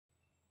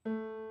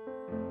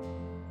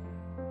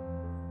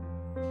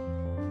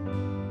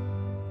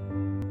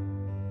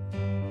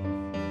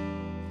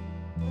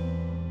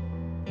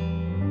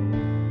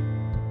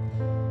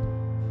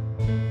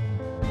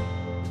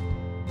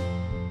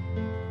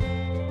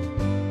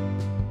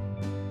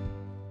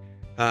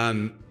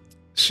Um,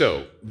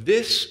 so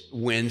this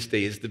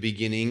Wednesday is the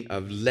beginning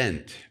of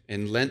Lent,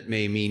 and Lent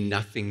may mean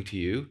nothing to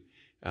you,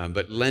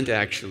 but Lent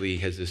actually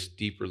has this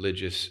deep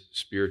religious,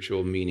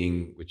 spiritual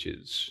meaning, which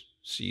is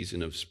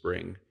season of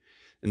spring.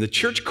 And the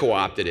church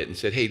co-opted it and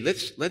said, "Hey,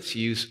 let's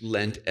use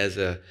Lent as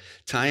a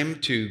time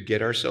to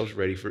get ourselves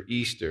ready for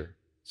Easter."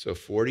 So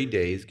 40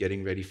 days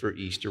getting ready for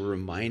Easter,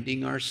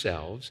 reminding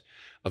ourselves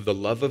of the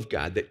love of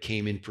God that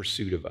came in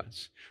pursuit of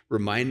us,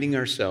 reminding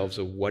ourselves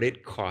of what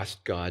it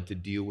cost God to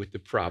deal with the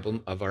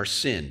problem of our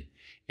sin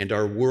and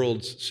our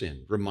world's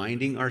sin,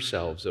 reminding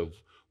ourselves of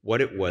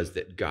what it was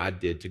that God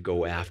did to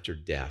go after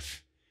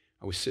death.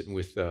 I was sitting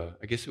with,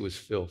 I guess it was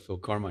Phil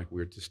Carmike.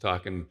 We were just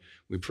talking.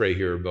 We pray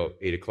here about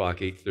 8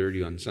 o'clock,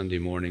 8:30 on Sunday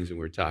mornings, and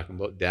we were talking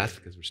about death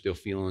because we're still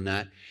feeling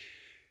that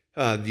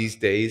these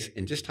days,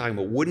 and just talking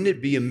about, wouldn't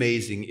it be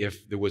amazing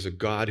if there was a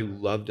God who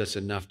loved us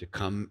enough to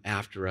come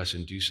after us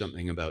and do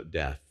something about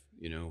death?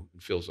 You know,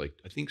 it feels like,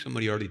 I think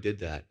somebody already did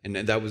that, and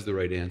that was the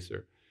right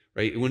answer,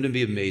 right? Wouldn't it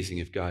be amazing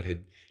if God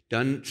had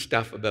done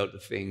stuff about the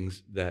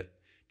things that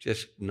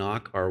just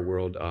knock our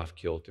world off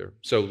kilter?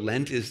 So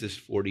Lent is this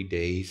 40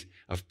 days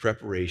of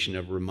preparation,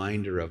 of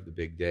reminder of the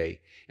big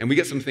day. And we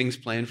got some things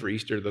planned for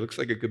Easter that looks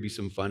like it could be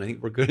some fun. I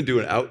think we're going to do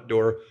an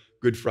outdoor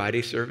Good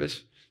Friday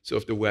service. So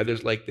if the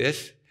weather's like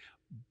this,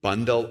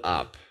 bundle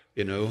up,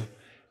 and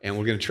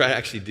we're going to try to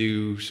actually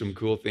do some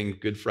cool things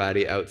Good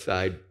Friday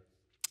outside.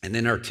 And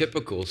then our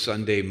typical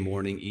Sunday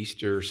morning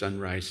Easter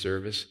sunrise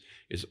service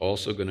is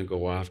also going to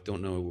go off.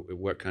 Don't know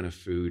what kind of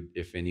food,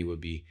 if any, will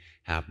be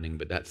happening,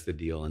 but that's the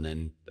deal. And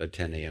then a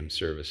 10 a.m.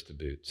 service to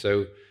boot.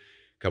 So a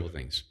couple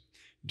things.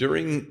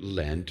 During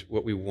Lent,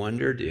 what we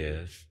wondered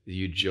is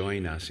you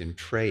join us in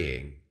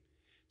praying.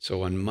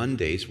 So on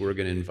Mondays, we're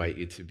going to invite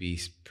you to be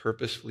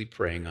purposefully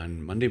praying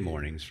on Monday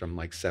mornings from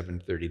like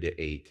 7:30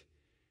 to 8.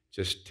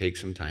 Just take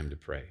some time to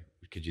pray.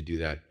 Could you do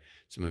that?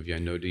 Some of you I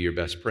know do your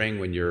best praying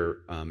when you're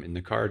in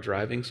the car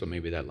driving, so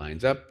maybe that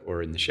lines up,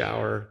 or in the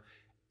shower,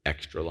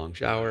 extra long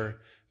shower,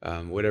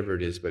 whatever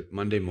it is, but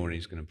Monday morning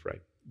is going to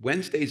pray.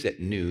 Wednesdays at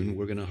noon,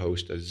 we're going to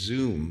host a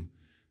Zoom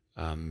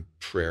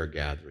prayer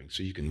gathering.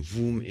 So you can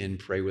Zoom in,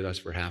 pray with us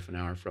for half an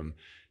hour from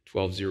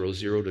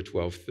 12:00 to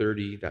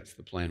 12:30. That's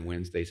the plan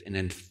Wednesdays. And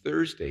then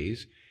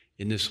Thursdays,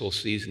 in this whole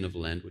season of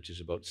Lent, which is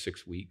about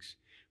 6 weeks,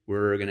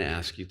 we're going to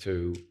ask you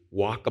to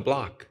walk a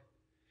block.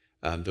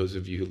 Those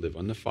of you who live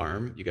on the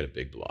farm, you got a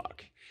big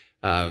block.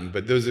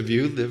 But those of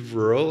you who live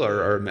rural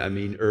or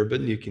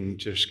urban, you can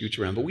just scooch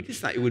around. But we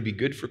just thought it would be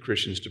good for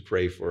Christians to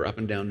pray for up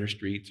and down their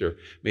streets, or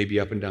maybe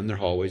up and down their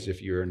hallways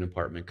if you're in an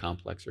apartment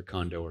complex or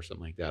condo or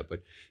something like that.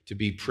 But to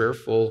be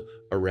prayerful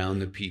around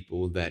the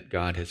people that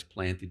God has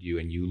planted you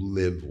and you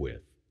live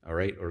with, all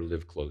right, or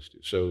live close to.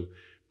 So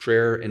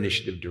prayer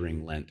initiative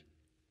during Lent.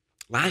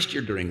 Last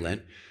year during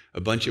Lent,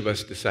 a bunch of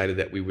us decided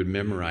that we would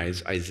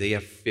memorize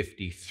Isaiah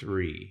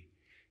 53.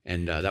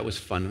 And that was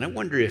fun. And I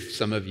wonder if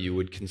some of you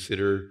would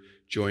consider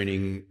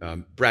joining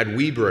Brad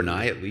Weber and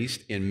I, at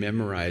least, in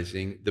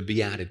memorizing the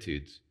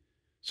Beatitudes.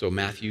 So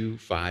Matthew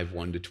 5,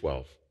 1 to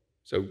 12.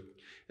 So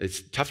it's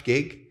a tough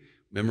gig,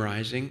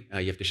 memorizing.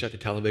 You have to shut the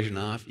television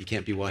off. You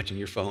can't be watching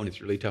your phone. It's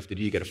really tough to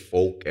do. You got to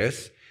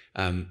focus.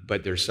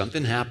 But there's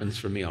something happens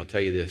for me. I'll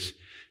tell you this.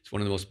 It's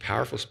one of the most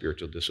powerful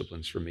spiritual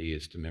disciplines for me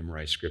is to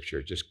memorize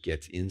Scripture. It just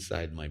gets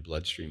inside my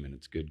bloodstream, and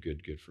it's good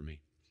for me.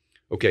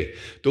 Okay,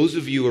 those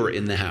of you who are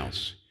in the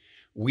house,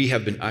 we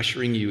have been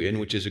ushering you in,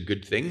 which is a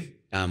good thing.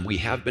 We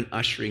have been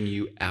ushering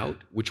you out,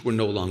 which we're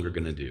no longer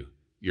going to do.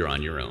 You're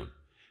on your own.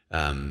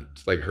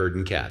 It's like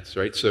herding cats,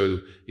 right?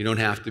 So you don't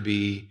have to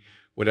be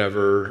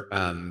whatever,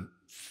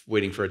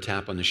 waiting for a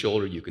tap on the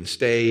shoulder. You can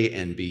stay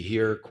and be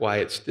here,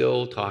 quiet,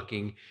 still,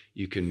 talking.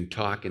 You can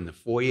talk in the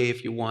foyer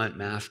if you want.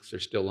 Masks are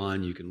still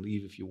on. You can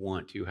leave if you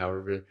want to,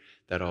 however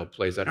that all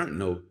plays. I don't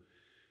know.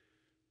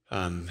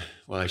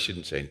 Well, I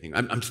shouldn't say anything.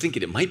 I'm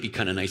thinking it might be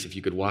kind of nice if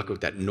you could walk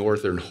out that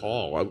northern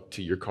hall out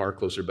to your car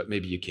closer, but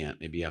maybe you can't.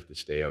 Maybe you have to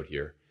stay out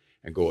here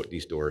and go out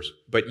these doors.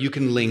 But you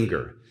can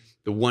linger.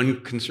 The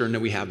one concern that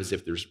we have is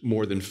if there's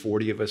more than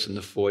 40 of us in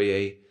the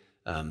foyer,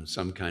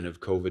 some kind of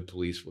COVID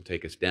police will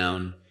take us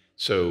down.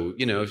 So,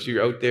 if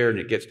you're out there and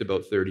it gets to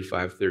about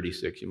 35,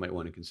 36, you might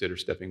want to consider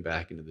stepping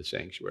back into the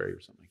sanctuary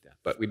or something like that.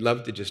 But we'd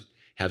love to just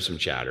have some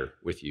chatter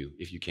with you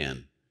if you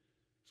can.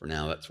 For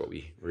now, that's what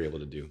we were able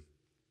to do.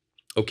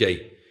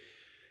 Okay,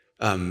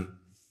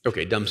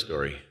 dumb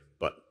story,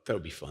 but that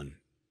would be fun.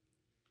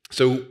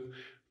 So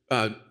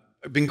I've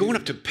been going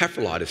up to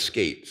Pefferlaw to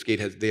skate.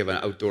 They have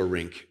an outdoor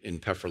rink in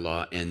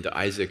Pefferlaw, and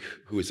Isaac,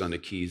 who is on the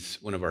keys,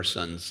 one of our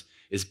sons,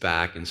 is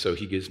back, and so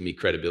he gives me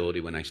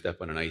credibility when I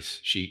step on an ice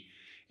sheet.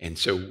 And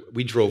so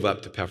we drove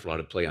up to Pefferlaw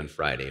to play on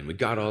Friday, and we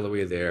got all the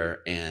way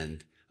there,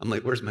 and I'm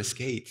like, where's my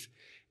skates?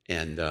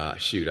 And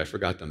shoot, I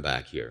forgot them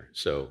back here.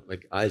 So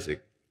like,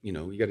 Isaac, you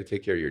got to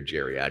take care of your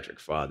geriatric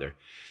father.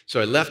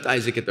 So I left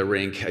Isaac at the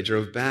rink. I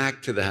drove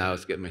back to the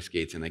house, get my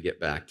skates, and I get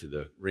back to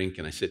the rink,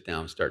 and I sit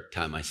down, start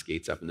tying my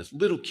skates up, and this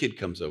little kid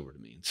comes over to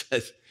me and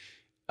says,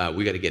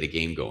 we got to get a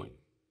game going.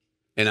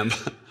 And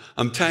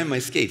I'm tying my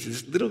skates.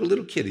 This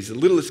little kid, he's the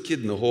littlest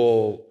kid in the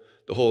whole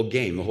whole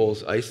game, the whole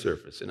ice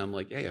surface. And I'm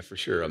like, yeah, for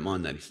sure, I'm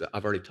on that. He said,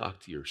 I've already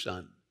talked to your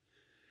son.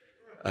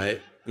 And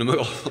I'm like,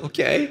 oh,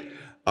 okay,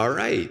 all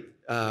right.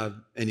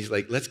 And he's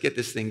like, let's get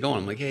this thing going.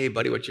 I'm like, hey,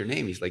 buddy, what's your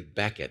name? He's like,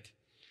 Beckett.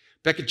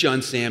 Beckett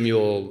John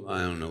Samuel, I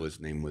don't know, his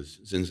name was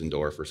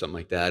Zinzendorf or something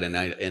like that. And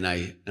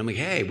I'm like,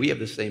 hey, we have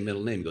the same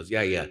middle name. He goes,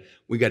 yeah,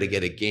 we got to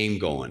get a game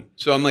going.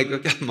 So I'm like,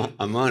 okay,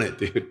 I'm on it,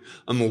 dude.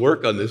 I'm going to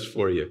work on this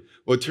for you.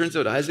 Well, it turns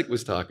out Isaac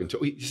was talking to,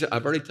 he said,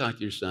 I've already talked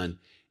to your son.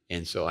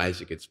 And so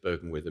Isaac had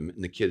spoken with him,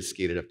 and the kids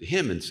skated up to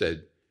him and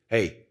said,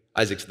 hey,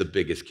 Isaac's the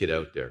biggest kid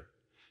out there.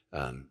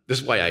 This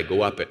is why I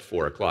go up at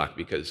 4 o'clock,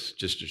 because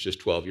there's just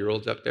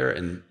 12-year-olds up there,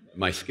 and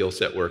my skill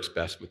set works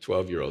best with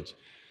 12-year-olds.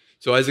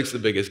 So Isaac's the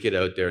biggest kid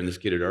out there, and this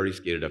kid had already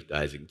skated up to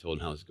Isaac and told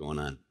him how it's going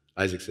on.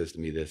 Isaac says to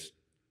me this.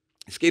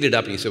 He skated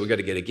up, and he said, we got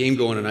to get a game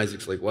going, and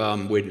Isaac's like, well,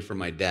 I'm waiting for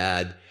my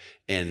dad.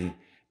 And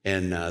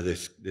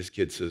this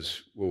kid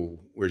says, well,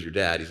 where's your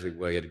dad? He's like,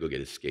 well, he had to go get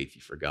his skates. He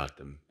forgot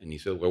them. And he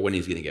said, well, when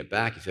he's going to get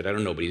back? He said, I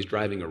don't know, but he's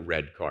driving a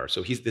red car.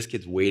 So this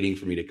kid's waiting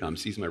for me to come,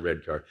 sees my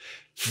red car,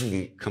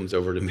 comes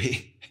over to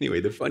me.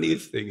 Anyway, the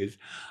funniest thing is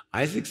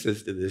Isaac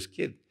says to this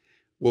kid,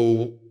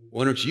 well,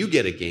 why don't you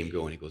get a game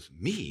going? He goes,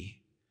 me?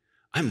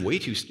 I'm way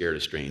too scared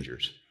of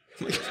strangers.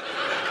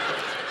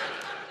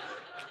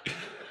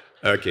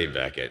 Okay,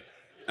 Beckett,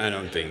 I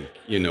don't think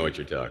you know what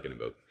you're talking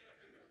about.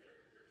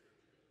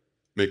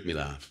 Make me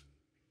laugh.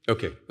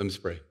 Okay, let me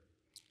pray.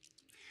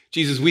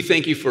 Jesus, we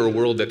thank you for a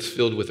world that's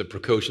filled with a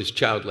precocious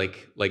child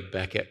like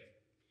Beckett.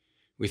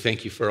 We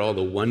thank you for all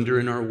the wonder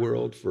in our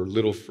world, for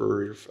little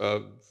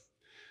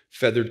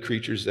feathered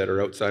creatures that are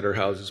outside our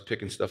houses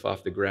picking stuff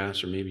off the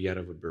grass or maybe out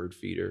of a bird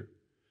feeder.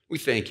 We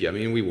thank you. I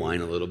mean, we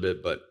whine a little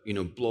bit, but,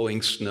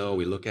 blowing snow,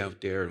 we look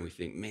out there and we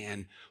think,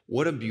 man,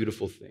 what a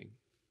beautiful thing.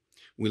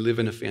 We live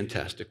in a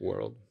fantastic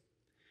world.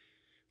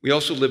 We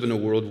also live in a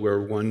world where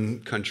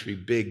one country,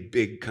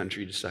 big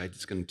country, decides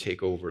it's going to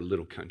take over a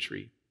little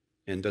country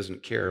and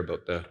doesn't care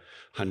about the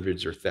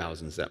hundreds or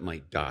thousands that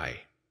might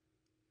die.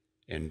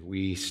 And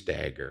we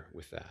stagger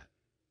with that.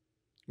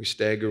 We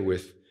stagger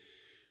with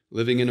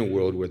living in a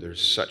world where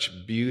there's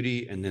such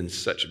beauty and then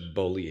such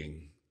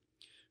bullying,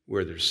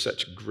 where there's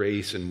such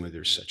grace and where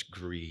there's such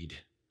greed.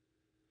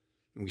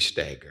 And we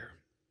stagger.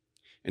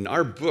 And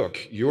our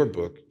book, your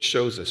book,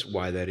 shows us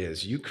why that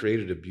is. You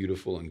created a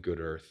beautiful and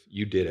good earth.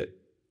 You did it.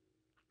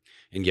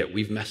 And yet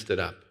we've messed it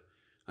up.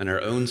 And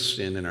our own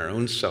sin and our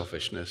own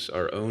selfishness,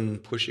 our own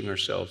pushing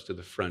ourselves to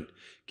the front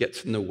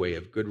gets in the way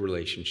of good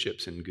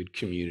relationships and good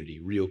community,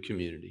 real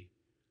community.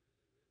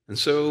 And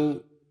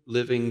so,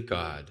 living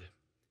God,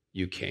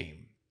 you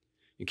came.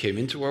 You came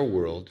into our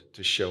world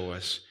to show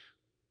us,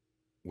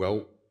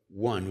 well,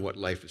 one, what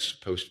life is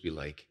supposed to be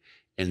like.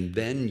 And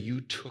then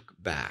you took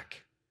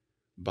back,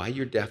 by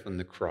your death on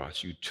the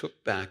cross, you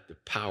took back the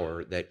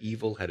power that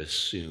evil had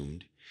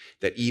assumed,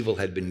 that evil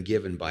had been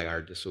given by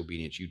our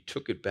disobedience. You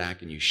took it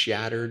back and you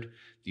shattered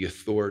the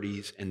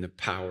authorities and the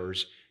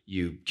powers.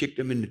 You kicked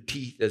them in the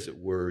teeth, as it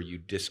were. You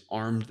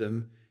disarmed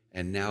them.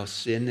 And now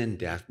sin and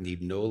death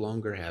need no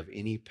longer have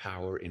any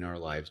power in our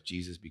lives,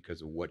 Jesus,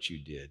 because of what you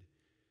did.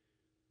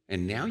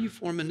 And now you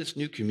form in this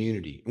new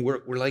community. And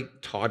we're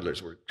like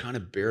toddlers. We're kind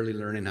of barely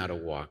learning how to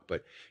walk,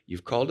 but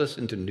you've called us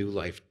into new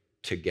life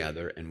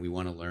together, and we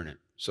want to learn it.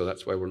 So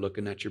that's why we're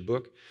looking at your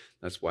book.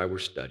 That's why we're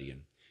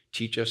studying.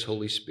 Teach us,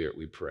 Holy Spirit,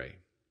 we pray.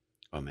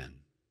 Amen.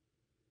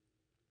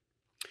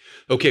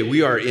 Okay,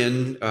 we are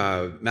in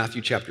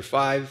Matthew chapter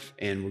 5,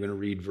 and we're going to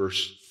read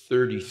verse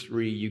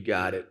 33. You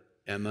got it,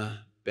 Emma,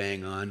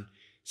 bang on.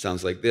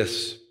 Sounds like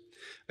this.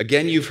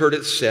 Again, you've heard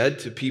it said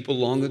to people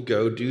long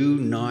ago, do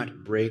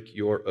not break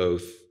your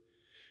oath,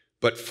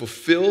 but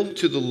fulfill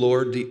to the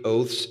Lord the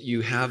oaths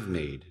you have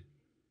made.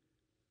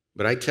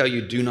 But I tell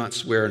you, do not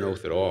swear an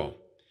oath at all,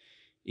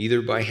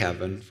 either by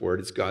heaven, for it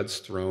is God's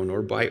throne,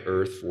 or by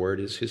earth, for it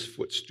is his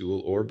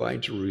footstool, or by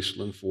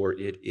Jerusalem, for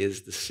it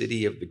is the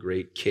city of the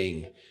great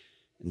king.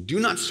 And do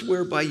not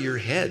swear by your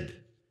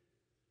head,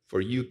 for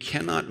you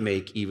cannot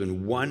make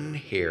even one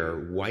hair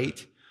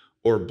white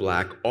or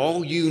black.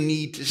 All you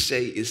need to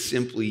say is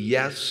simply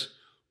yes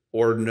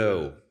or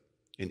no.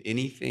 And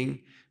anything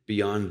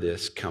beyond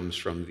this comes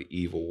from the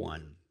evil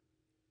one.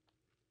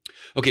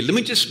 Okay, let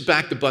me just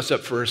back the bus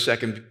up for a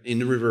second in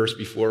the reverse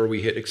before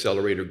we hit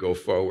accelerate or go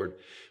forward.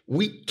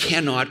 We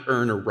cannot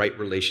earn a right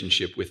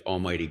relationship with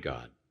Almighty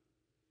God,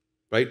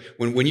 right?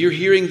 When you're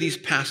hearing these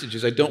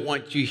passages, I don't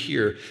want you to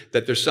hear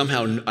that there's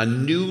somehow a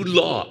new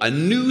law, a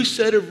new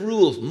set of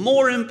rules,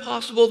 more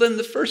impossible than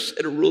the first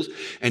set of rules.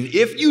 And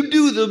if you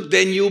do them,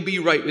 then you'll be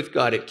right with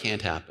God. It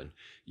can't happen.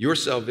 Your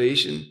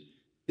salvation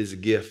is a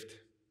gift.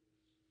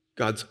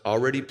 God's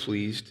already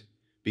pleased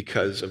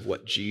because of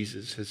what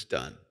Jesus has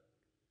done.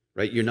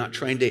 Right? You're not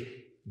trying to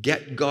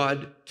get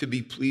God to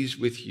be pleased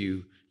with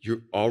you. You're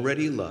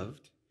already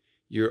loved.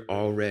 You're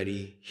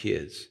already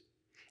his.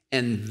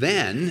 And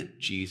then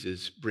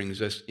Jesus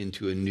brings us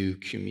into a new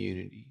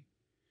community.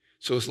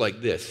 So it's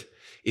like this.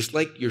 It's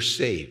like you're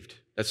saved.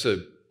 That's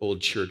an old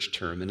church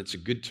term, and it's a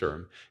good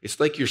term. It's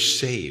like you're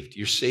saved.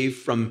 You're saved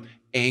from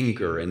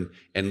anger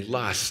and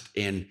lust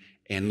and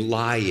and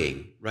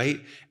lying, right?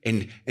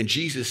 And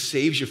Jesus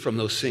saves you from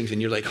those things, and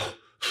you're like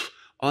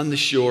on the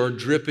shore,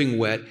 dripping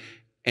wet,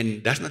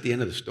 and that's not the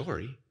end of the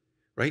story,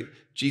 right?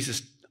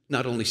 Jesus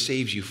not only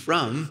saves you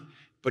from,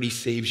 but he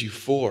saves you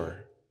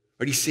for.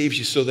 Right? He saves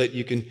you so that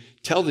you can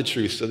tell the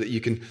truth, so that you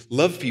can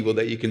love people,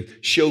 that you can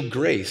show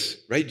grace,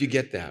 right? You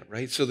get that,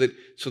 right? So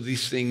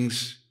these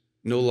things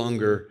no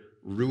longer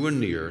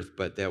ruin the earth,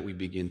 but that we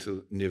begin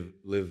to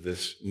live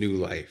this new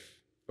life.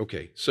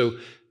 Okay, so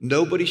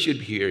nobody should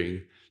be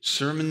hearing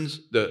sermons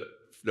that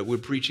we're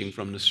preaching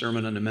from the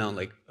Sermon on the Mount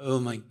like,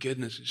 oh my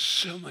goodness, there's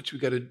so much we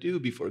got to do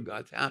before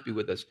God's happy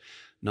with us.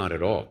 Not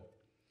at all.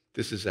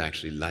 This is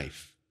actually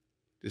life.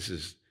 This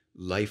is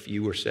life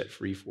you were set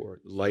free for,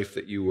 life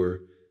that you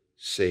were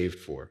saved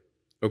for.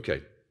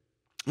 Okay.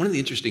 One of the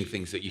interesting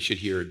things that you should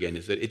hear again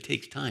is that it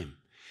takes time.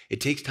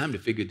 It takes time to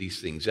figure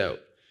these things out,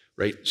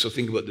 right? So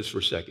think about this for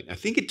a second. I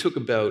think it took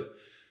about,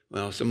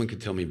 well, someone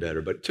could tell me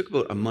better, but it took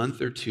about a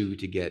month or two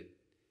to get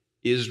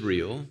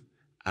Israel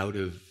out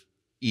of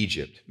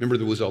Egypt. Remember,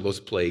 there was all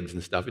those plagues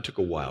and stuff. It took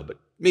a while, but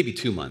maybe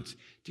 2 months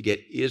to get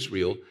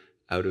Israel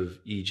out of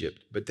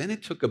Egypt. But then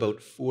it took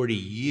about 40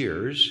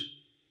 years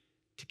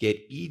to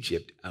get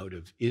Egypt out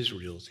of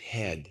Israel's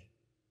head.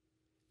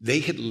 They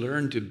had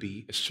learned to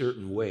be a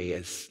certain way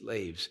as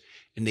slaves,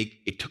 and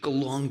it took a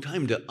long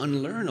time to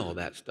unlearn all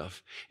that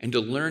stuff and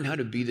to learn how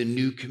to be the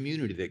new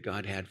community that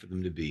God had for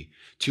them to be.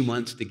 2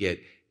 months to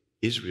get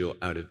Israel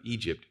out of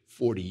Egypt,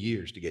 40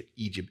 years to get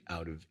Egypt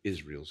out of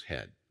Israel's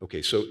head.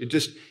 Okay, so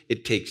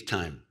it takes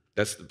time.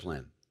 That's the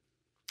plan.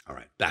 All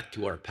right, back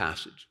to our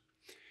passage.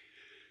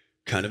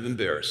 Kind of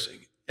embarrassing.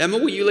 Emma,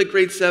 were you like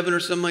grade 7 or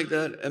something like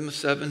that? Emma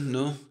 7?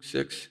 No?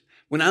 6?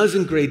 When I was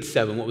in grade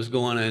 7, what was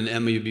going on, and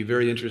Emma, you'd be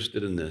very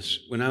interested in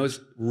this. When I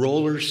was,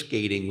 roller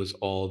skating was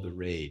all the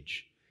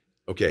rage.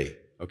 Okay,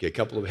 a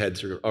couple of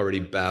heads are already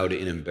bowed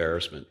in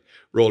embarrassment.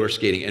 Roller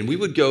skating. And we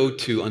would go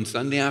to, on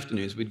Sunday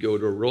afternoons, we'd go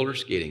to a roller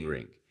skating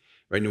rink,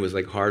 right? And it was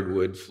like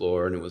hardwood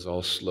floor, and it was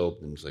all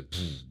sloped, and it was like,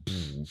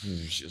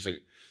 it was like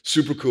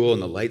super cool,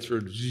 and the lights were,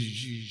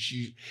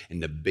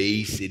 and the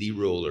Bay City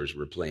Rollers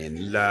were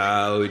playing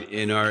loud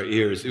in our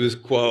ears. It was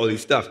quality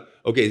stuff.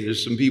 Okay,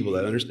 there's some people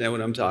that understand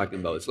what I'm talking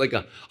about. It's like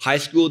a high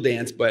school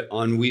dance, but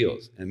on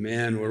wheels. And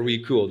man, were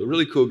we cool. The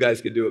really cool guys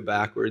could do it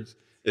backwards.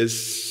 It's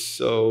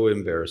so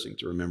embarrassing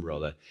to remember all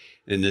that.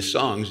 And in the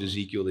songs,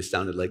 Ezekiel, they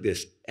sounded like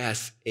this: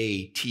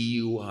 S-A-T-U-R-D-A-Y,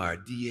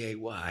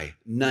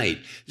 night.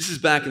 This is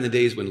back in the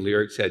days when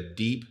lyrics had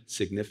deep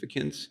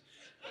significance.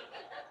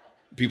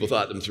 People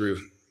thought them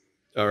through.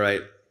 All right.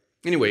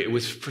 Anyway, it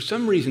was, for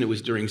some reason, it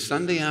was during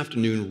Sunday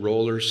afternoon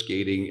roller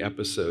skating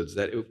episodes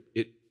that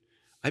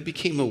I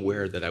became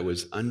aware that I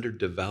was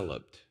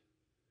underdeveloped.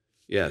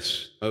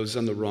 Yes, I was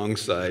on the wrong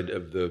side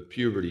of the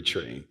puberty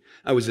train.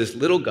 I was this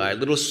little guy,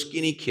 little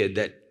skinny kid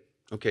that,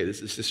 okay,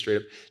 this is just straight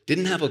up,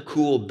 didn't have a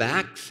cool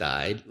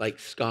backside like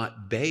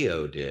Scott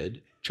Baio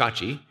did,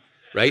 Chachi,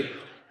 right?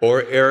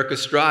 Or Eric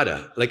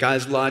Estrada. Like, I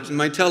was watching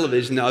my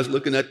television, I was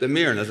looking at the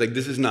mirror, and I was like,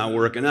 this is not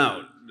working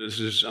out.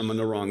 I'm on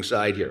the wrong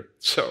side here.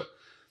 So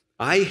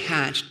I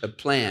hatched a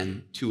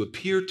plan to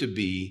appear to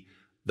be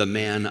the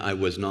man I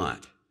was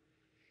not.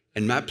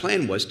 And my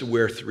plan was to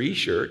wear 3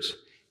 shirts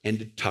and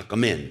to tuck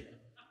them in.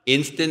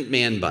 Instant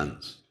man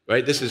buns,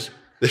 right? This is,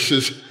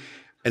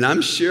 and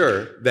I'm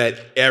sure that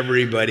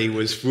everybody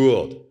was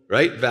fooled,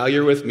 right? Val,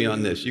 you're with me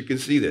on this. You can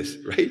see this,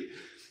 right?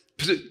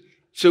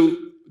 So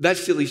that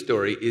silly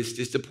story is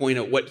just to point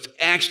out what's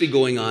actually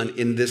going on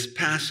in this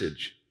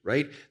passage,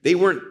 right? They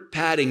weren't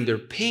padding their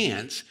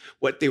pants.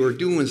 What they were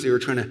doing was they were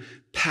trying to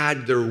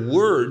pad their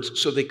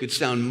words so they could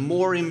sound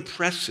more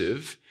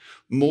impressive,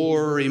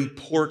 more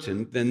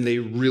important than they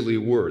really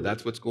were.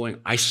 That's what's going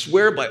on. I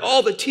swear by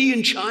all the tea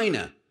in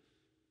China.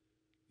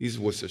 These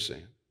are what they're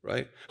saying,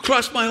 right?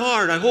 Cross my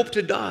heart, I hope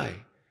to die,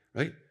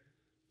 right?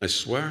 I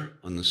swear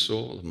on the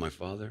soul of my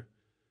father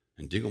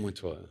and dig on my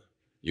toil,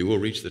 you will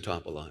reach the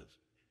top alive,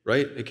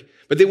 right?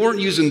 But they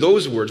weren't using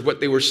those words. What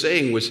they were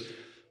saying was,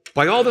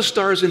 by all the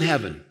stars in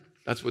heaven,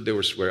 that's what they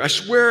were swearing. I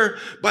swear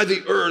by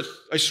the earth,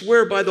 I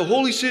swear by the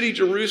holy city,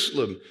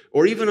 Jerusalem,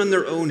 or even on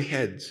their own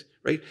heads.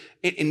 Right?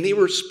 And they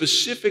were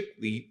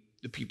specifically,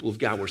 the people of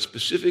God were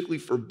specifically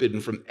forbidden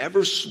from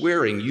ever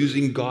swearing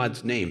using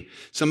God's name.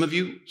 Some of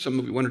you,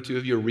 1 or 2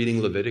 of you are reading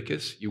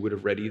Leviticus. You would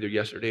have read either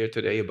yesterday or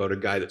today about a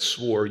guy that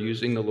swore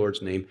using the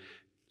Lord's name,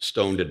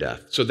 stoned to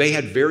death. So they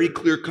had very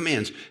clear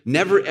commands.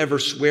 Never ever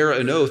swear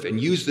an oath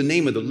and use the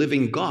name of the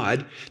living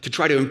God to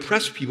try to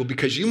impress people,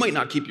 because you might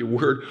not keep your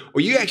word, or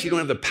you actually don't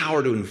have the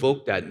power to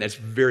invoke that, and that's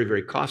very,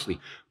 very costly.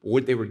 But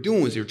what they were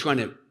doing was they were trying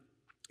to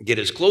get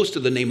as close to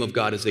the name of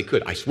God as they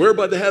could. I swear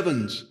by the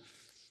heavens.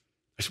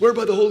 I swear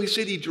by the holy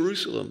city,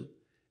 Jerusalem.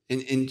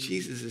 And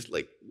Jesus is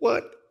like,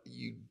 what are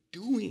you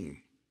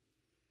doing?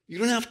 You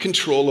don't have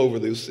control over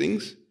those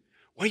things.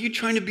 Why are you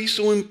trying to be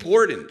so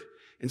important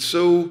and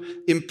so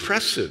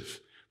impressive,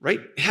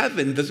 right?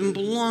 Heaven doesn't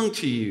belong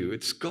to you.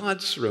 It's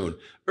God's throne.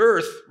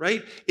 Earth,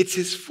 right? It's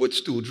his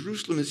footstool.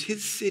 Jerusalem is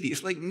his city.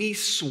 It's like me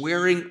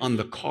swearing on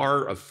the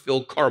car of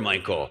Phil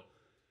Carmichael.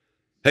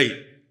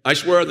 Hey, I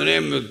swear on the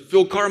name of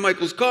Phil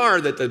Carmichael's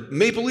car that the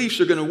Maple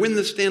Leafs are going to win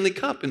the Stanley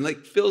Cup. And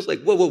like Phil's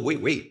like, whoa,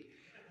 wait.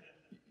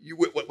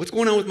 What's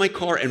going on with my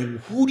car? And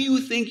who do you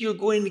think you're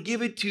going to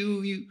give it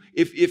to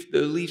if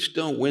the Leafs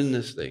don't win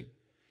this thing?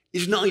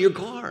 It's not your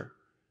car.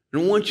 I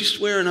don't want you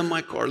swearing on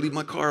my car. Leave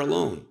my car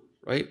alone,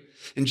 right?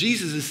 And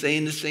Jesus is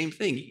saying the same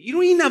thing. You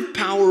don't even have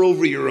power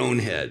over your own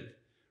head,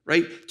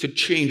 right? To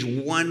change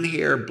one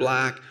hair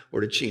black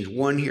or to change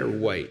one hair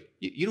white.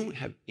 You don't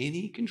have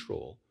any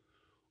control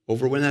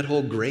over when that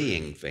whole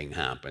graying thing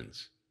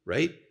happens,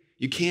 right?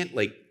 You can't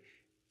like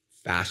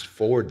fast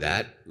forward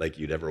that like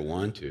you'd ever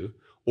want to.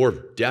 Or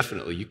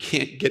definitely, you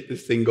can't get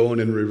this thing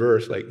going in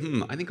reverse. Like,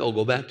 I think I'll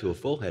go back to a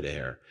full head of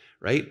hair,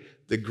 right?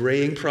 The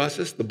graying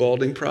process, the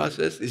balding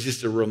process is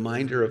just a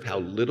reminder of how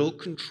little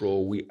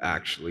control we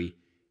actually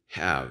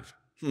have.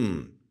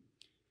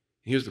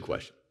 Here's the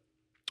question.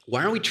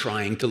 Why are we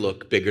trying to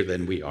look bigger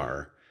than we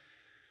are?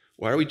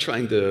 Why are we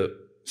trying to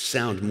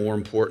sound more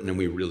important than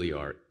we really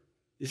are?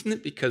 Isn't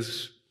it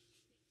because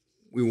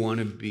we want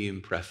to be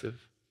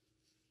impressive?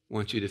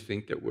 Want you to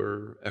think that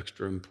we're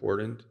extra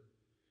important?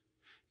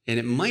 And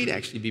it might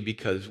actually be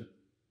because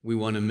we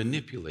want to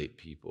manipulate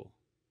people.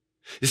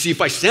 You see,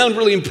 if I sound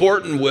really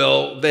important,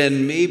 well,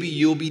 then maybe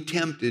you'll be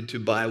tempted to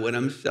buy what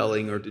I'm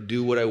selling or to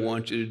do what I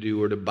want you to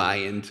do or to buy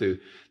into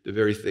the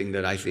very thing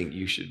that I think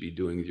you should be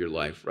doing with your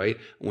life, right?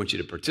 I want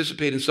you to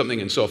participate in something.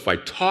 And so if I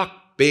talk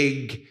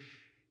big,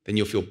 then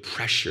you'll feel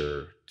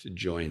pressure to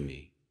join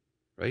me,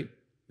 right?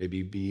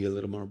 Maybe be a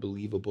little more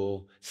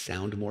believable,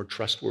 sound more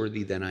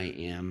trustworthy than I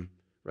am,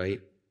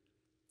 right?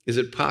 Is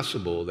it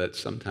possible that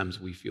sometimes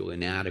we feel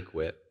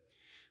inadequate,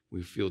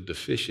 we feel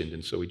deficient,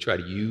 and so we try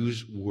to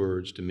use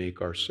words to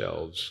make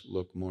ourselves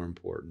look more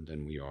important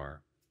than we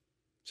are?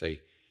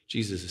 Say,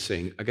 Jesus is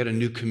saying, I got a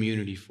new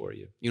community for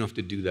you. You don't have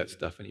to do that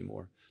stuff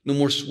anymore. No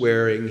more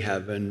swearing,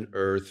 heaven,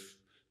 earth,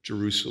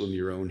 Jerusalem,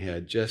 your own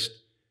head. Just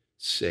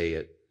say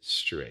it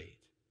straight.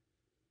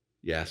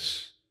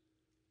 Yes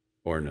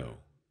or no.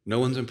 No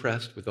one's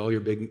impressed with all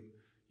your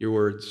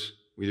words,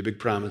 with your big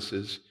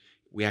promises.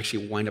 We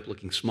actually wind up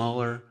looking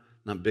smaller,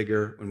 not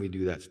bigger, when we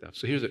do that stuff.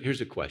 So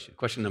here's a question.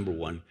 Question number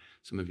one.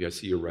 Some of you, I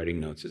see you're writing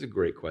notes. This is a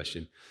great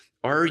question.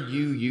 Are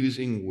you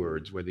using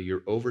words, whether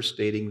you're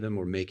overstating them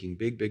or making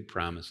big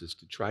promises,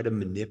 to try to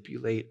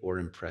manipulate or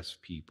impress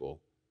people?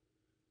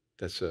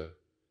 That's a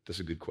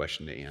good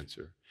question to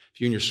answer.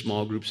 If you're in your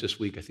small groups this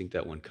week, I think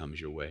that one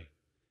comes your way.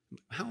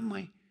 How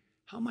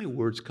are my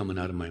words coming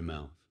out of my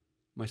mouth?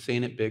 Am I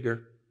saying it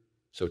bigger?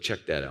 So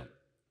check that out.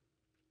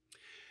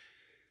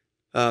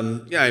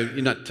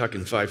 You're not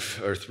tucking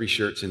 5 or 3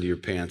 shirts into your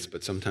pants,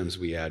 but sometimes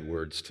we add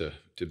words to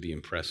be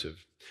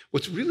impressive.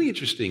 What's really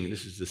interesting, and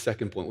this is the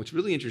second point, what's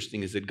really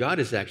interesting is that God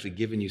has actually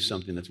given you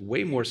something that's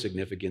way more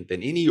significant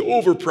than any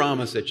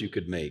overpromise that you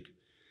could make.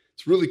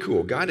 It's really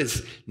cool. God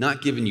has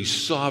not given you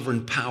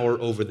sovereign power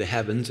over the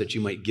heavens that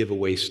you might give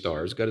away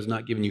stars. God has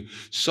not given you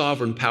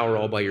sovereign power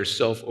all by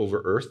yourself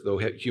over earth, though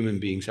human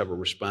beings have a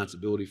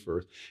responsibility for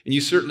earth. And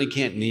you certainly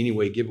can't in any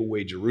way give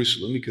away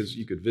Jerusalem, because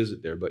you could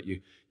visit there, but you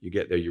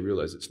get there, you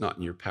realize it's not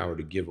in your power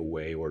to give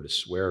away or to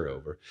swear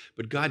over.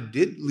 But God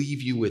did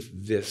leave you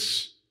with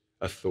this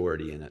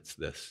authority, and it's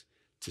this: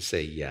 to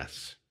say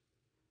yes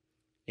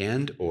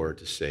and or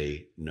to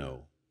say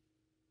no.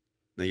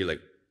 Now you're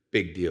like,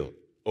 big deal.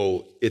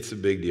 Oh, it's a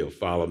big deal.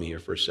 Follow me here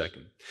for a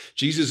second.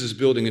 Jesus is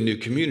building a new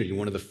community.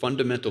 One of the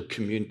fundamental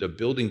the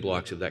building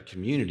blocks of that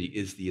community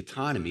is the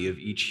autonomy of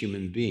each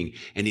human being,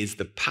 and is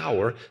the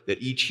power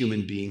that each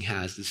human being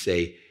has to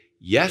say,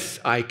 yes,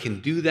 I can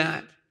do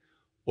that,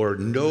 or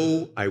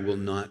no, I will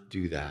not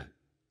do that.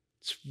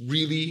 It's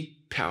really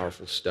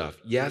powerful stuff.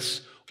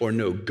 Yes or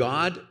no.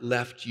 God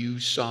left you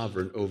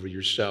sovereign over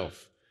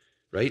yourself,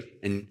 right?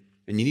 And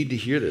you need to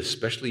hear this,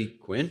 especially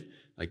Quinn.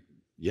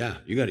 Yeah,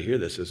 you got to hear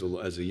this as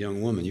a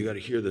young woman. You got to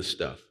hear this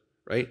stuff,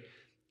 right?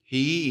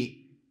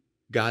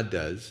 God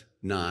does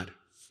not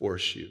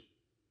force you.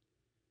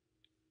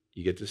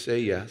 You get to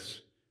say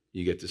yes.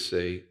 You get to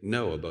say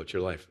no about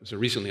your life. So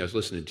recently I was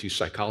listening to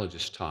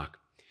psychologists talk,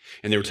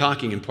 and they were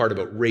talking in part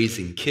about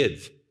raising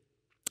kids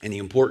and the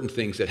important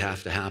things that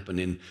have to happen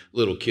in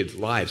little kids'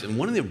 lives. And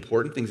one of the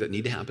important things that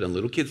need to happen in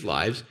little kids'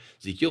 lives,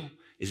 Ezekiel,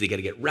 is they got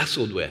to get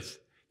wrestled with.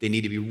 They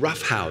need to be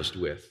roughhoused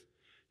with.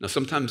 Now,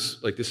 sometimes,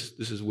 like this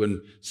is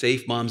when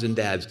safe moms and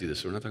dads do this.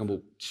 So we're not talking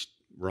about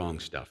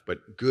wrong stuff,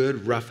 but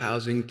good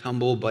roughhousing,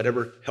 tumble,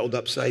 whatever, held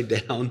upside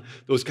down,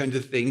 those kinds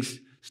of things,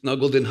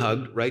 snuggled and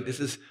hugged, right? This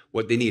is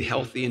what they need,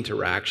 healthy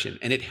interaction.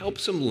 And it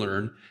helps them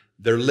learn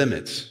their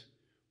limits,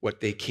 what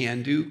they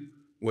can do,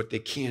 what they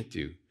can't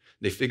do.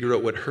 They figure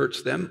out what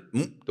hurts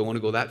them, don't want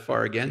to go that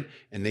far again,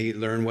 and they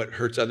learn what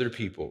hurts other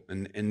people.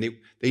 And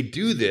they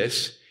do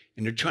this,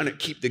 and they're trying to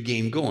keep the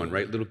game going,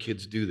 right? Little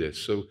kids do this.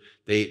 So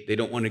they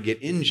don't want to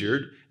get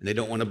injured, and they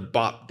don't want to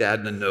bop dad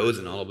in the nose,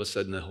 and all of a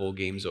sudden the whole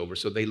game's over.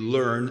 So they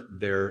learn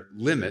their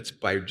limits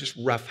by just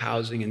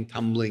roughhousing and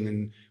tumbling,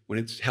 and when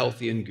it's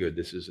healthy and good,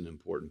 this is an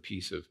important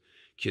piece of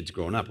kids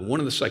growing up. And one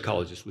of the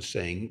psychologists was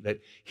saying that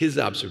his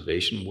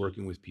observation,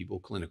 working with people,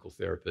 clinical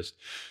therapists,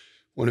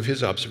 one of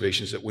his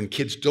observations that when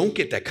kids don't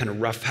get that kind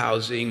of rough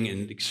housing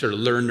and sort of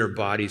learn their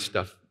body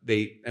stuff,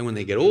 and when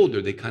they get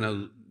older, they're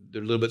a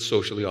little bit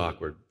socially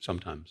awkward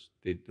sometimes.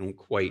 They don't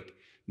quite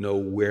know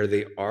where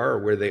they are or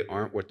where they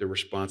aren't, what they're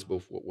responsible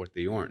for, what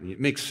they aren't. And it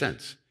makes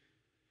sense.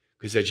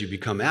 Because as you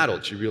become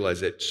adults, you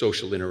realize that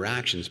social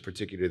interactions,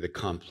 particularly the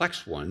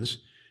complex ones,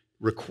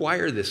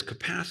 require this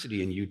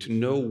capacity in you to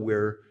know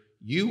where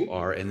you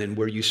are and then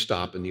where you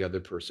stop and the other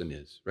person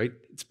is, right?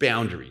 It's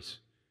boundaries.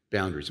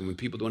 Boundaries. And when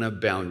people don't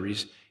have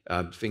boundaries,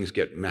 things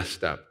get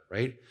messed up,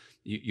 right?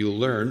 You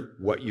learn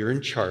what you're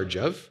in charge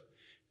of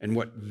and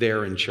what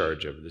they're in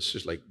charge of. This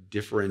is like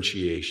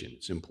differentiation.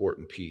 It's an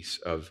important piece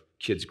of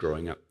kids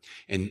growing up.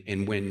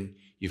 And when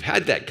you've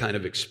had that kind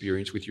of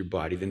experience with your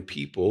body, then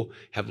people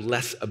have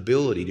less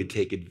ability to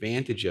take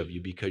advantage of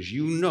you because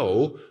you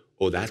know,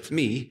 oh, that's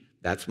me,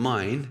 that's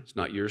mine, it's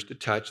not yours to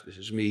touch, this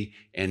is me,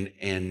 and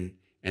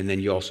then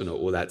you also know,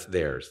 oh, that's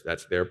theirs,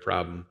 that's their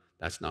problem,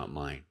 that's not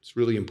mine. It's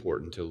really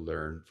important to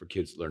learn, for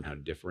kids to learn how to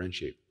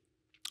differentiate.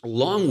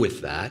 Along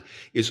with that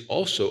is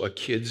also a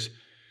kid's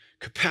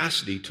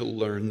capacity to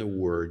learn the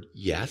word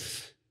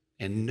yes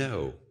and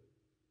no.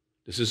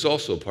 This is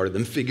also part of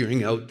them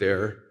figuring out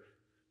their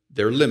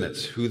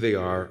limits, who they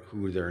are,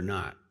 who they're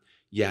not.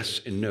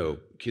 Yes and no.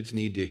 Kids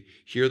need to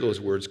hear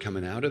those words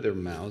coming out of their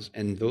mouths,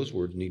 and those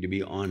words need to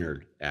be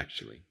honored,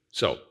 actually.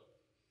 So,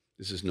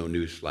 this is no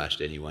news flash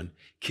to anyone.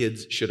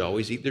 Kids should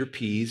always eat their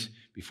peas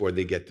before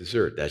they get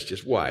dessert. That's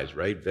just wise,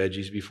 right?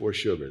 Veggies before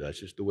sugar. That's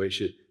just the way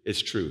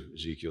it's true,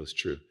 Ezekiel, it's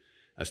true.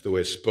 That's the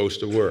way it's supposed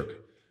to work,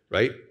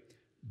 right?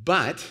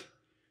 But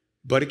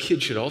a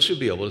kid should also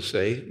be able to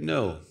say,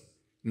 no,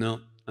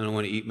 I don't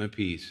want to eat my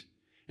peas.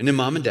 And then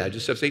mom and dad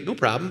just have to say, no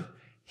problem,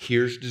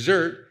 here's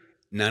dessert,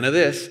 none of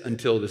this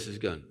until this is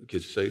done. The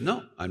kids say,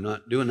 no, I'm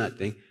not doing that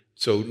thing.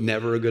 So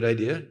never a good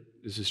idea.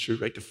 This is true,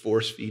 right? To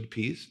force feed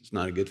peas, it's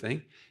not a good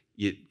thing.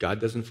 God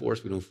doesn't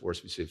force, we don't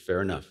force, we say,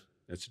 fair enough.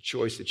 That's a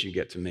choice that you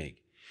get to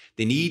make.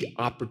 They need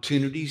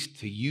opportunities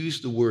to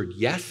use the word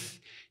yes,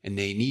 and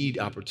they need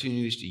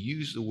opportunities to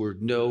use the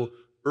word no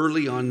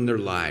early on in their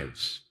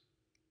lives.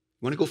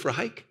 Want to go for a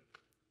hike?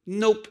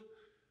 Nope.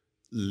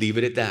 Leave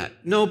it at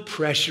that. No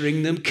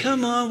pressuring them.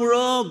 Come on, we're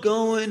all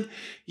going.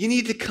 You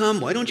need to come.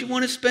 Why don't you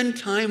want to spend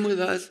time with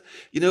us?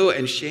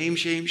 And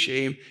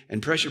shame,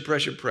 and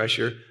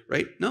pressure,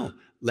 right? No.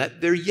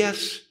 Let their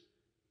yes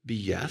be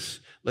yes.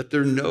 Let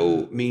their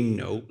no mean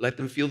no. Let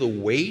them feel the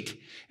weight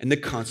and the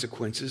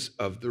consequences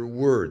of their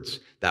words.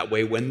 That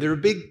way, when they're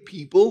big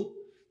people,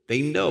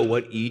 they know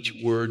what each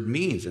word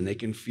means, and they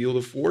can feel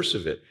the force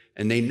of it.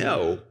 And they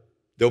know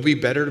they'll be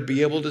better to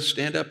be able to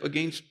stand up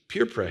against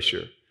peer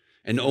pressure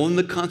and own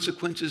the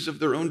consequences of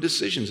their own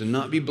decisions and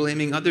not be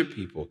blaming other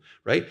people,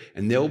 right?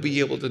 And they'll be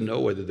able to know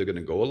whether they're going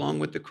to go along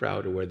with the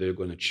crowd or whether they're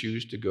going to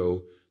choose to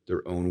go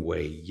their own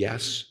way,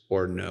 yes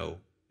or no.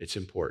 It's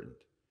important.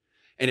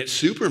 And it's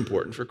super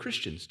important for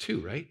Christians too,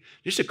 right?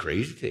 Just a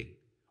crazy thing.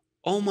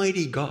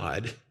 Almighty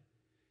God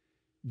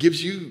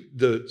gives you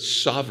the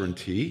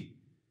sovereignty,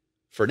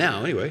 for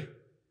now anyway,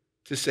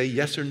 to say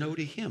yes or no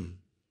to him.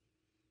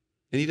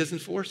 And he doesn't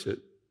force it.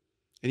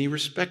 And he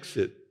respects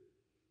it.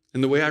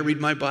 And the way I read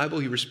my Bible,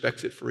 he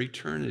respects it for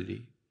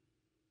eternity.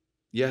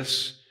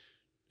 Yes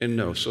and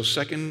no. So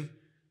second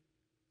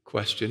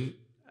question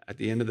at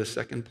the end of the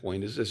second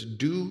point is this: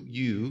 do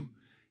you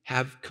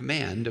have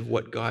command of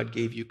what God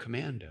gave you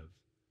command of?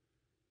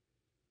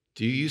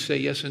 Do you say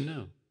yes and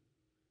no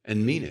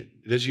and mean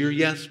it? Does your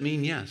yes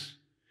mean yes?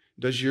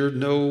 Does your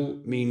no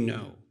mean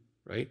no,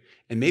 right?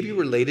 And maybe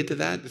related to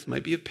that, this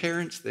might be a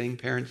parents thing,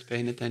 parents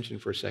paying attention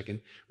for a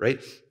second, right?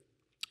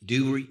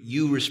 Do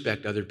you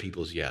respect other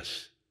people's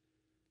yes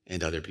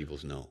and other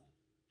people's no?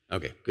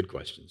 Okay, good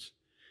questions.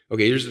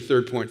 Okay, here's the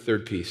third point,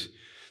 third piece.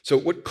 So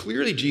what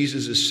clearly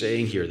Jesus is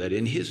saying here, that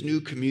in his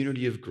new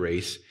community of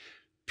grace,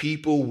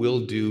 people will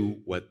do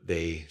what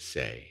they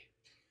say.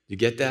 You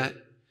get that?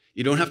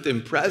 You don't have to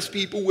impress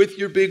people with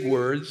your big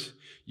words.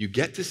 You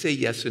get to say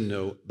yes and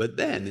no, but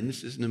then, and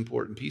this is an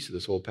important piece of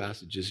this whole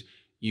passage, is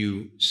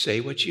you say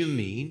what you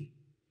mean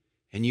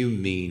and you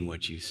mean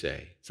what you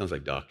say. Sounds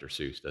like Dr.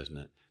 Seuss, doesn't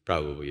it?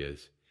 Probably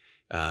is.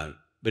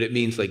 But it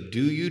means, like,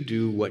 do you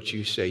do what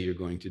you say you're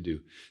going to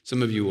do?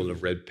 Some of you will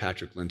have read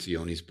Patrick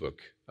Lencioni's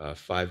book,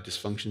 5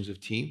 Dysfunctions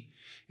of Team.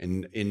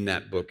 And in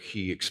that book,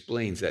 he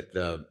explains that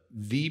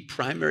the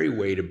primary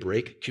way to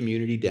break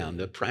community down,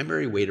 the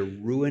primary way to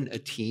ruin a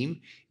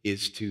team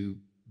is to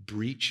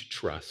breach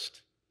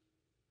trust.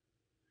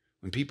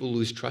 When people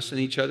lose trust in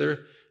each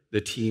other,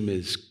 the team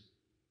is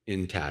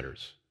in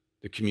tatters.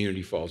 The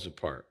community falls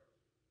apart,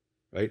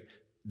 right?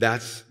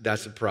 That's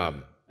a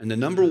problem. And the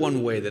number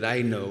one way that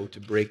I know to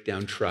break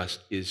down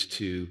trust is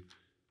to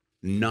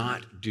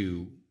not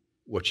do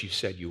what you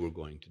said you were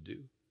going to do.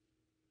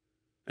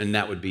 And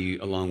that would be,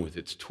 along with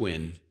its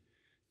twin,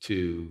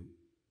 to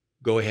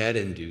go ahead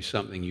and do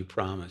something you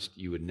promised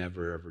you would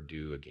never, ever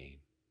do again.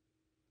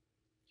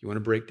 You want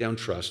to break down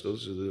trust,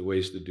 those are the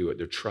ways to do it.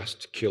 They're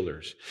trust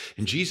killers.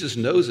 And Jesus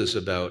knows this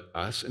about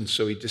us, and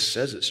so he just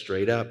says it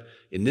straight up.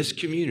 In this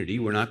community,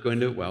 we're not going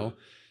to,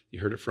 You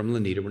heard it from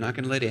Lenita. We're not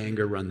going to let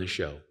anger run the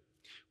show.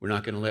 We're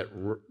not going to let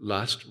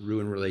lust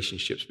ruin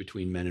relationships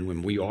between men and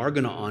women. We are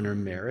going to honor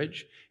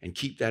marriage and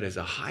keep that as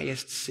a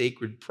highest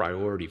sacred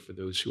priority for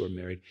those who are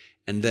married.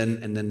 And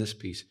then this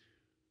piece,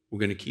 we're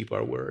going to keep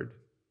our word.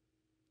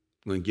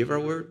 We're going to give our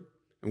word,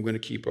 and we're going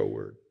to keep our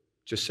word.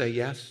 Just say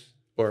yes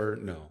or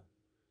no.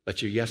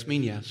 Let your yes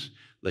mean yes.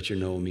 Let your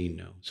no mean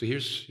no. So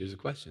here's the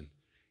question.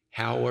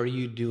 How are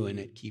you doing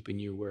at keeping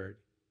your word?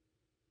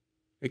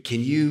 Can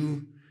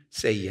you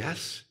say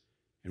yes?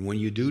 And when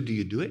you do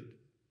you do it?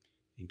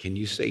 And can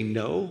you say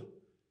no?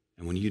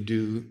 And when you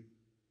do,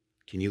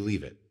 can you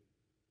leave it?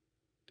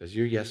 Does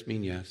your yes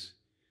mean yes?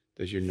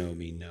 Does your no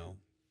mean no?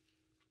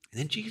 And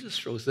then Jesus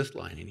throws this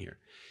line in here.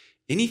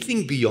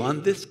 Anything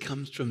beyond this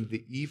comes from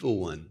the evil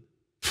one.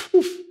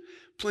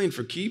 Playing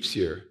for keeps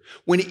here.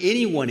 When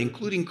anyone,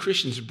 including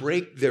Christians,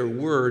 break their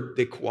word,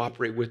 they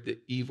cooperate with the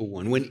evil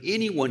one. When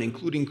anyone,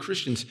 including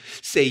Christians,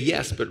 say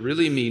yes but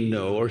really mean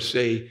no, or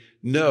say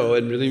no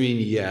and really mean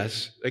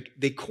yes, like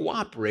they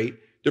cooperate,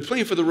 they're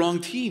playing for the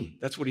wrong team.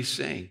 That's what he's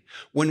saying.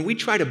 When we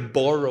try to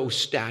borrow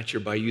stature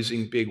by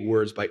using big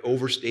words, by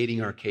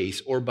overstating our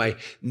case, or by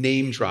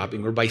name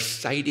dropping, or by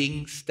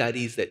citing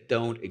studies that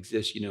don't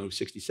exist,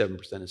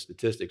 67% of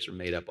statistics are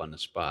made up on the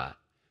spot,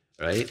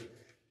 right?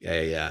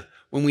 Yeah.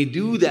 When we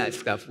do that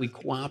stuff, we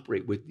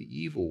cooperate with the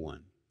evil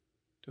one.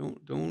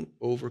 Don't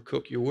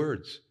overcook your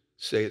words.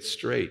 Say it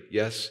straight,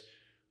 yes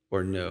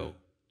or no.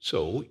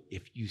 So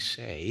if you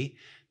say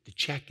the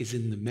check is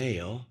in the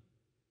mail,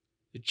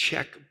 the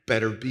check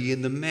better be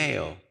in the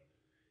mail.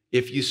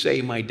 If you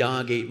say my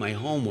dog ate my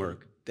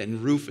homework,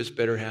 then Rufus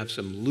better have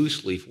some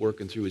loose leaf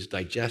working through his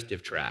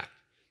digestive tract.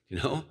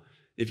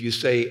 If you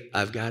say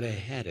I've got a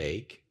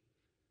headache,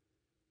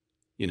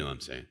 you know what I'm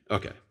saying.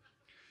 Okay.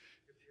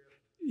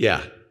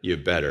 Yeah, you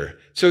better.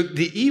 So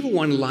the evil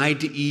one lied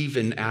to Eve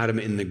and Adam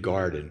in the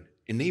garden,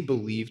 and they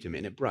believed him,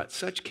 and it brought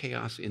such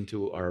chaos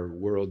into our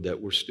world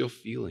that we're still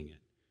feeling it.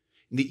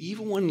 And the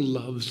evil one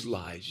loves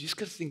lies. You just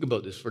got to think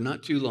about this for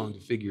not too long to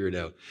figure it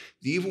out.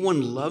 The evil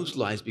one loves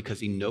lies because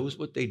he knows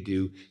what they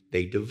do.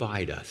 They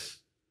divide us,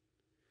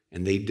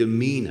 and they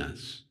demean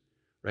us,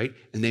 right?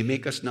 And they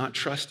make us not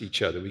trust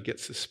each other. We get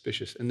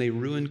suspicious, and they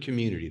ruin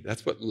community.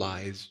 That's what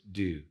lies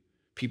do.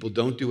 People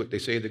don't do what they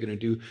say they're going to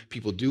do.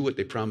 People do what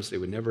they promise they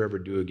would never, ever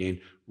do again.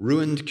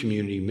 Ruined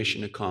community,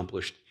 mission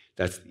accomplished.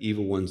 That's the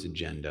evil one's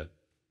agenda.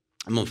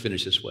 I'm going to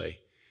finish this way.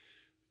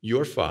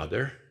 Your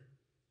Father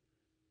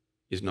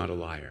is not a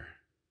liar.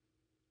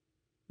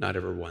 Not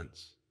ever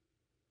once.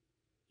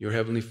 Your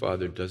Heavenly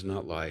Father does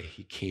not lie.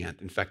 He can't.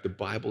 In fact, the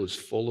Bible is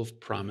full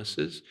of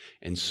promises,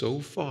 and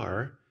so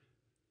far,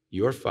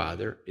 your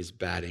Father is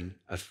batting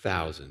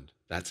 1,000.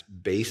 That's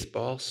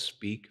baseball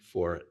speak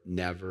for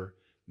never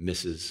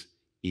misses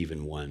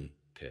even one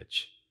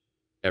pitch.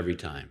 Every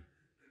time.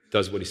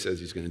 Does what he says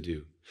he's going to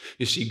do.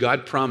 You see,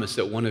 God promised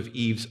that one of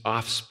Eve's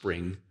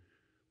offspring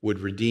would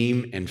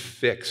redeem and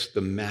fix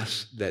the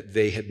mess that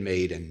they had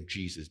made, and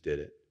Jesus did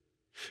it.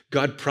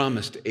 God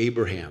promised to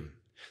Abraham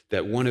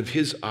that one of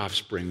his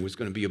offspring was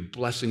going to be a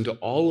blessing to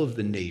all of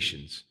the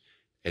nations,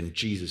 and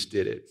Jesus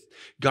did it.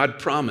 God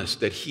promised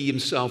that he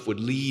himself would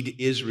lead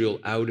Israel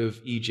out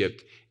of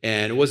Egypt,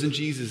 and it wasn't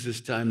Jesus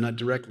this time, not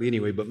directly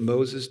anyway, but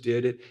Moses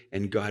did it,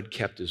 and God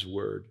kept his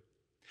word.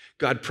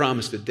 God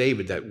promised to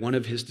David that one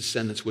of his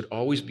descendants would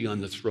always be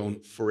on the throne,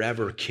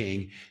 forever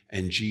king,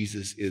 and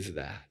Jesus is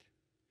that.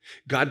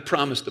 God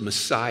promised a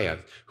Messiah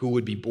who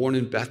would be born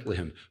in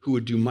Bethlehem, who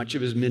would do much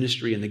of his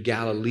ministry in the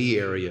Galilee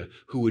area,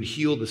 who would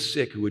heal the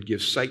sick, who would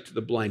give sight to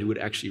the blind, who would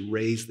actually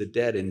raise the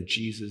dead, and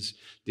Jesus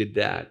did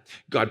that.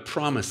 God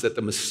promised that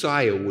the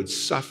Messiah would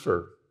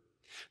suffer,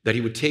 that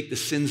he would take the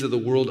sins of the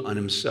world on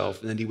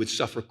himself, and that he would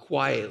suffer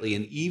quietly,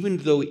 and even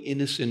though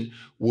innocent,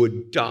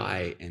 would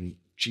die, and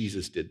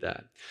Jesus did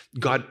that.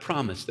 God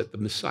promised that the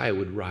Messiah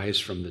would rise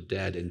from the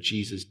dead, and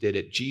Jesus did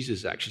it.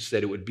 Jesus actually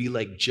said it would be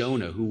like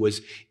Jonah, who was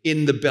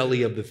in the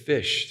belly of the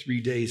fish 3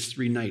 days,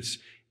 3 nights,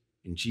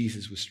 and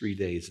Jesus was 3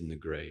 days in the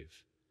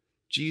grave.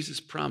 Jesus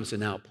promised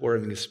an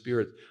outpouring of his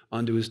Spirit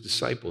onto his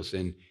disciples,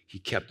 and he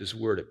kept his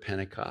word at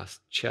Pentecost.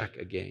 Check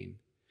again.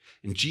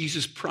 And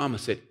Jesus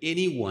promised that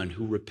anyone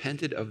who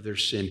repented of their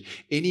sin,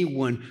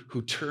 anyone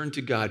who turned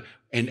to God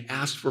and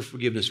asked for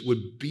forgiveness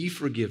would be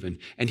forgiven.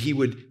 And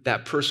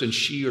that person,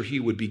 she or he,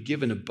 would be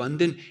given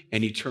abundant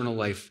and eternal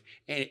life.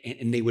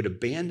 And they would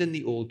abandon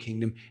the old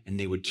kingdom and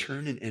they would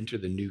turn and enter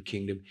the new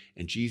kingdom.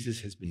 And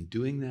Jesus has been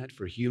doing that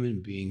for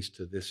human beings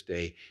to this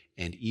day.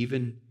 And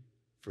even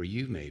for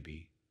you,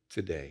 maybe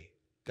today.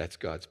 That's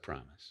God's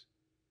promise.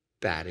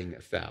 Batting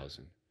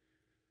 1,000.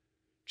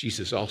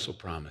 Jesus also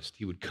promised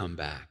he would come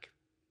back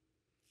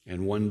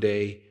and one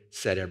day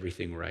set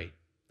everything right.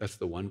 That's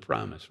the one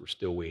promise we're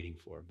still waiting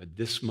for. But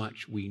this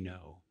much we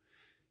know.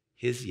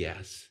 His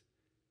yes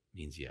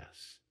means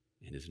yes,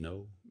 and his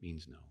no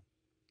means no.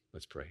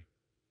 Let's pray.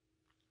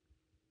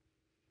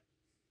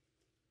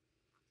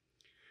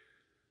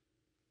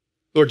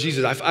 Lord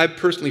Jesus, I've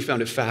personally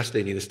found it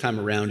fascinating this time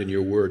around in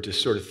your word to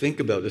sort of think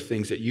about the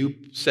things that you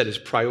set as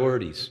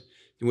priorities.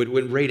 And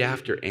went right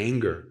after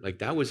anger. Like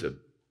that was a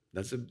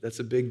That's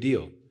a big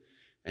deal.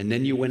 And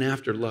then you went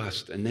after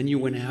lust, and then you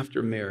went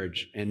after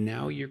marriage, and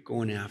now you're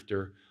going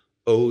after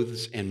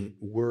oaths and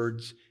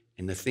words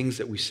and the things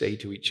that we say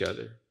to each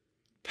other.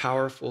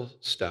 Powerful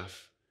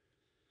stuff.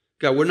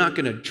 God, we're not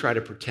going to try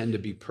to pretend to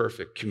be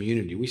perfect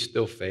community. We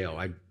still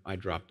fail. I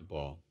dropped the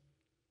ball.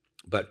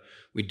 But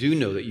we do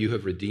know that you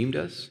have redeemed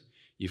us.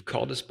 You've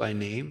called us by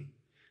name,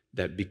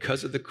 that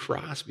because of the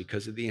cross,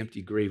 because of the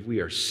empty grave, we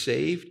are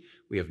saved.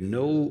 We have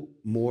no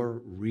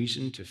more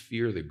reason to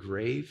fear the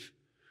grave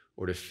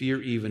or to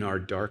fear even our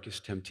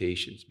darkest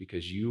temptations,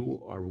 because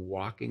you are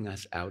walking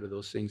us out of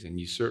those things, and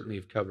you certainly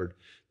have covered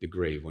the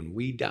grave. When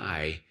we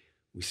die,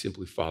 we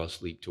simply fall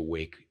asleep to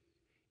wake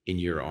in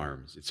your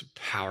arms. It's a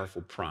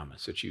powerful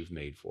promise that you've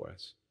made for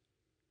us.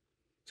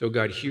 So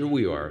God, here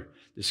we are,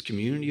 this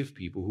community of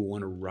people who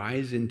want to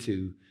rise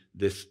into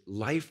this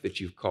life that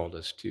you've called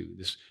us to,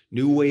 this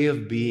new way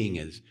of being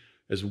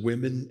as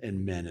women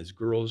and men, as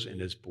girls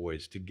and as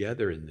boys,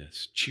 together in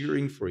this,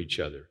 cheering for each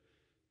other,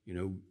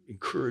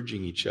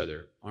 encouraging each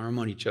other, arm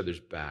on each other's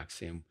back,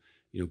 saying,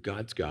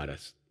 God's got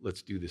us.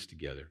 Let's do this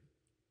together.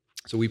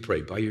 So we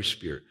pray, by your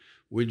Spirit,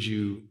 would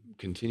you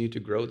continue to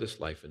grow this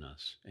life in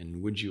us?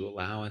 And would you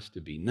allow us to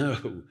be,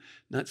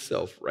 not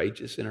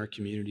self-righteous in our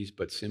communities,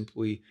 but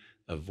simply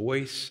a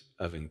voice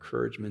of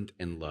encouragement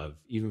and love,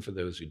 even for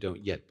those who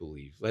don't yet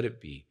believe. Let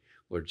it be,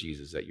 Lord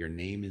Jesus, that your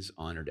name is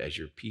honored as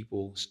your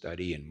people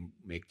study and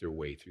make their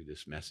way through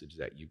this message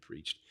that you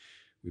preached.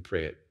 We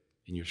pray it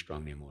in your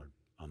strong name, Lord.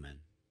 Amen.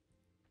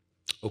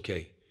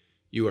 Okay,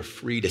 you are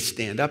free to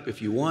stand up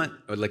if you want.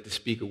 I would like to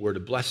speak a word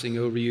of blessing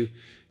over you.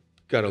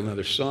 Got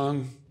another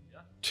song,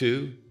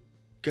 too. You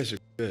guys are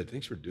good.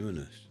 Thanks for doing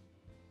this.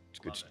 It's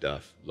good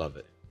stuff. Love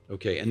it.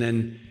 Okay, and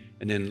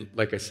then,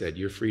 like I said,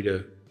 you're free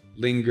to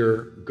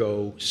linger,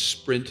 go,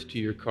 sprint to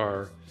your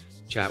car,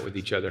 chat with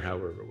each other,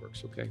 however it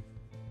works, okay?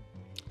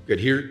 Good.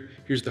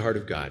 Here's the heart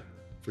of God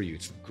for you.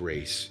 It's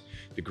grace.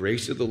 The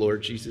grace of the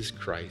Lord Jesus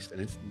Christ,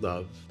 and it's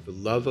love, the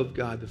love of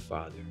God the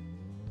Father,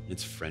 and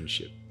it's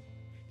friendship,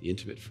 the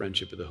intimate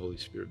friendship of the Holy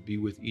Spirit be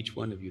with each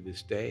one of you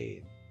this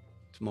day,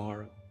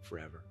 tomorrow,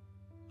 forever.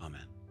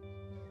 Amen.